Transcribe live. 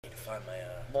find my,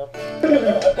 oh,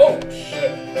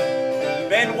 shit.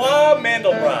 Benoit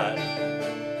Mandelbrot.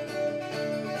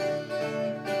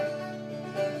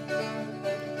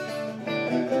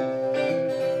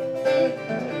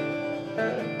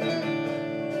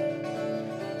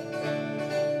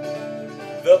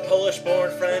 The Polish-born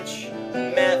French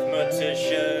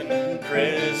mathematician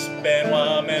Chris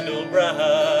Benoit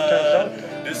Mandelbrot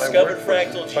discovered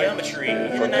fractal geometry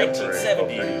in the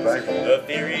 1970s. The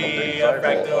theory of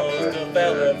fractals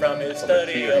developed from his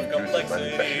study of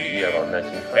complexity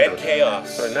and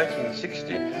chaos. So in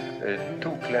 1960,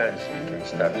 two clans became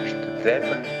established,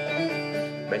 them,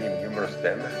 many numerous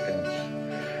them, and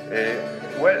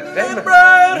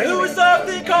Mandelbrot, who is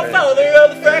often called father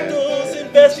of the fractals,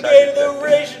 investigated the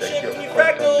relationship between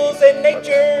fractals and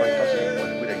nature.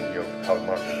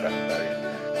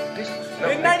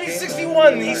 In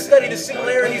 1961, he studied the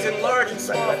similarities in large and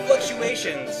small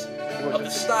fluctuations of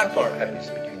the stock market.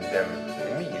 Between them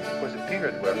and me, it was a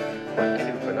period where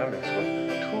quantitative economics was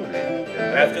truly.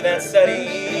 After that study,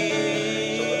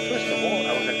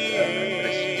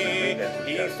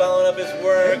 he followed up his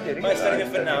work by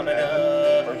studying the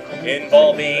phenomena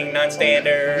involving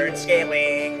non-standard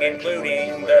scaling,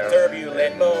 including the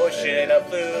turbulent motion of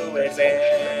fluids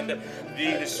and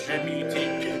the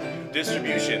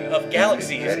distribution of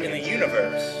galaxies in the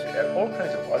universe. All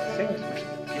kinds of odd things which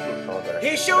people found that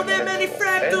he showed that many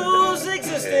fractals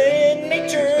existed in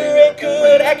nature and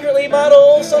could accurately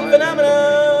model some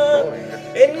phenomena.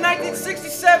 In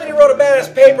 1967, he wrote a badass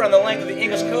paper on the length of the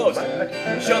English coast,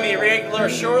 showing the irregular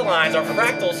shorelines are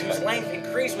fractals whose length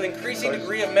increased with increasing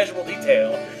degree of measurable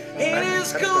detail. He and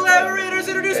his collaborators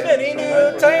introduced many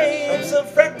new types of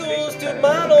fractals to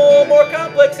model more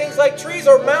complex things like trees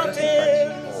or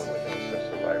mountains.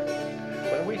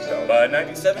 By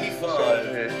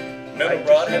 1975,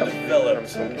 Mandelbrot had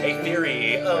developed a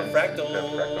theory of fractals.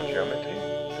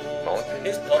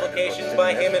 His publications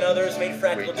by him and others made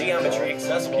fractal geometry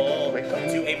accessible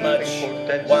to a much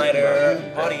wider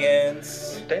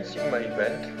audience. The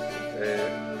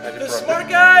smart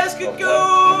guys could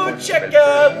go check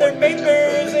out their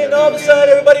papers, and all of a sudden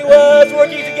everybody was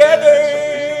working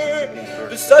together.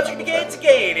 The subject began to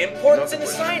gain importance in the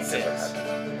sciences.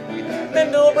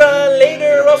 Mandelbrot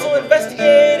later also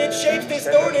investigated shapes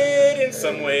distorted in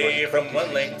some way from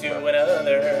one link to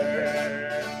another.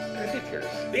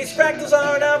 These fractals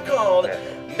are now called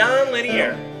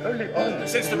non-linear,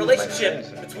 since the relationship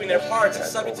between their parts is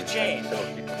subject to change.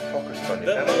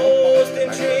 The most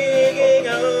intriguing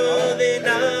of the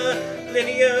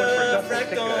non-linear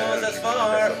fractals thus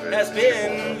far has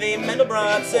been the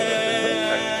Mandelbrot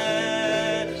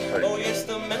set. Oh yes,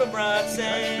 the Mandelbrot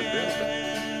set.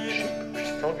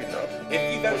 If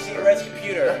you've ever seen a Red's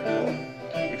computer,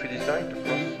 if you decide to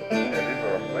cross a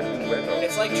river like the weather,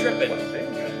 it's like tripping. One thing,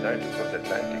 you decide to cross the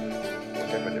Atlantic,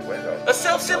 whatever the weather. A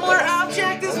self-similar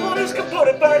object is one whose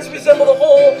component parts resemble the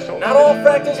whole. Not all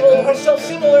fractals are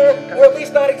self-similar, or at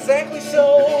least not exactly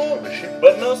so,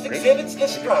 but most exhibits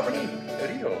this property.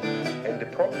 Rio, and the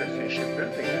progress in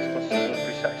shipbuilding is possible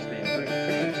precisely in doing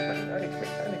physics, mathematics,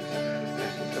 mechanics.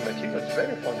 This is the materials,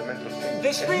 very fundamental things.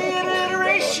 This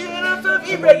reiteration of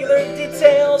irregular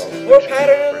details or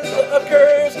patterns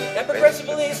occurs at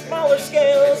progressively smaller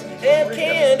scales and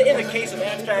can, in the case of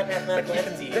abstract mathematical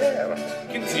entities,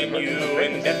 continue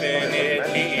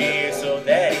indefinitely so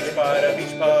that each part of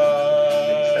each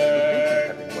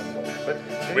part,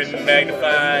 when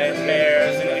magnified,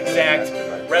 bears an exact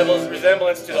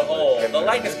resemblance to the whole, the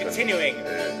likeness continuing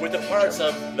with the parts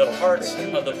of the parts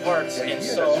of the parts and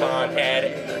so on ad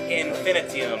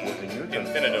infinitum.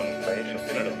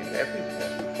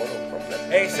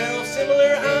 A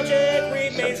self-similar object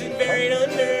remains invariant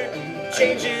under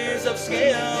changes of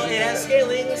scale. It has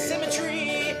scaling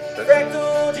symmetry.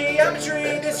 Fractal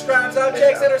geometry describes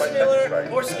objects that are similar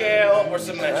or scale or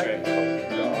symmetric.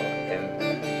 And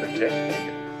suggesting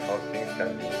how things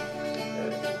can be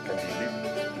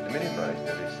minimized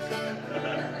the risk.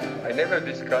 I never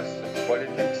discuss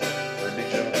politics,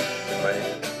 religion in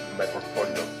my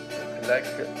portfolio. Like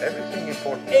everything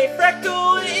important. A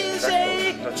fractal is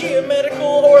a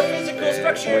geometrical or physical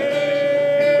structure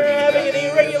having an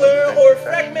irregular or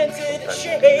fragmented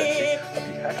shape.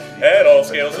 At all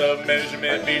scales of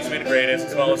measurement between greatest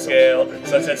and smallest scale,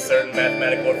 such as certain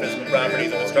mathematical or physical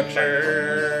properties of the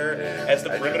structure, as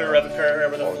the perimeter of a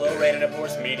curve or the flow rate in a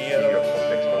porous medium,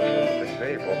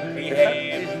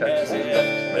 behave as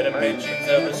if the dimensions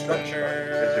of the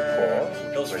structure,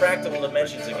 those fractal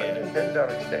dimensions again,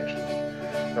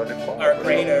 are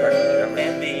greater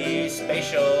than the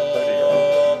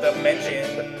spatial dimensions,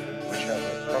 which have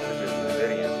properties of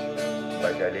variance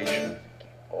by dilation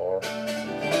or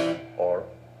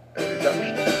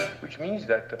means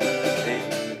that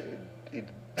it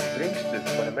brings the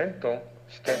fundamental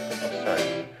step of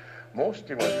science.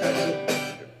 Mostly what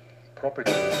has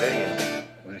property invariance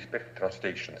with respect to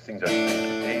translation, things that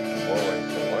today, tomorrow,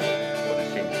 and so on, or the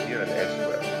same here and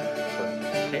elsewhere. So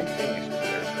the same thing is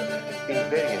elsewhere.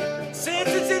 Invariance. Since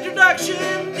its introduction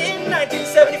in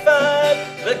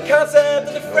 1975, the concept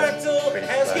of the fractal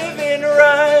has given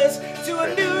rise to a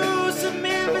new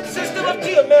symmetric system of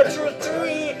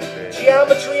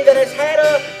geometry that has had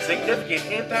a significant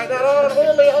impact not on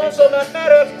only also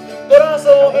mathematics, but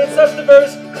also in such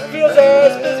diverse fields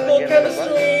as physical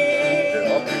chemistry,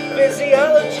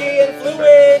 physiology, and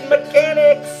fluid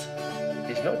mechanics.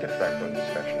 It's not a fractal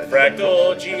discussion.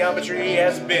 Fractal geometry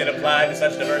has been applied to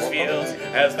such diverse fields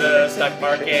as the stock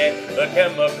market, the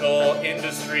chemical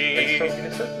industry, so in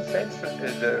a certain sense,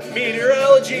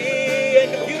 meteorology,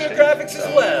 and computer graphics as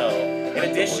well. In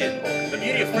addition, the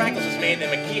beauty of fractals has made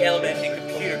them a key element in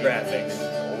computer graphics.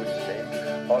 Always the same.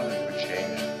 Others will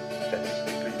change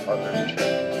statistically, others will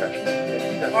change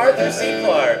fashion. Arthur C.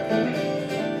 Clarke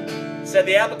said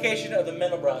the application of the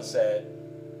Mandelbrot set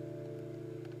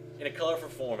in a colorful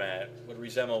format would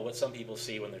resemble what some people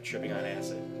see when they're tripping on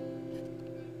acid.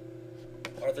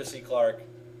 Arthur C. Clarke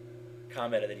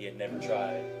commented that he had never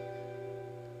tried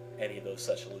any of those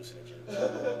such hallucinogens.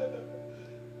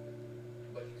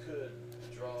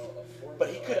 But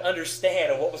he could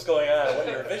understand what was going on, what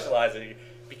they were visualizing,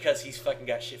 because he's fucking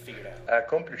got shit figured out. I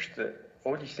accomplished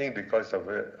all these things because of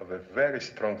a very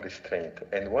strong restraint.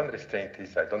 And one restraint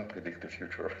is I don't predict the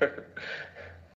future.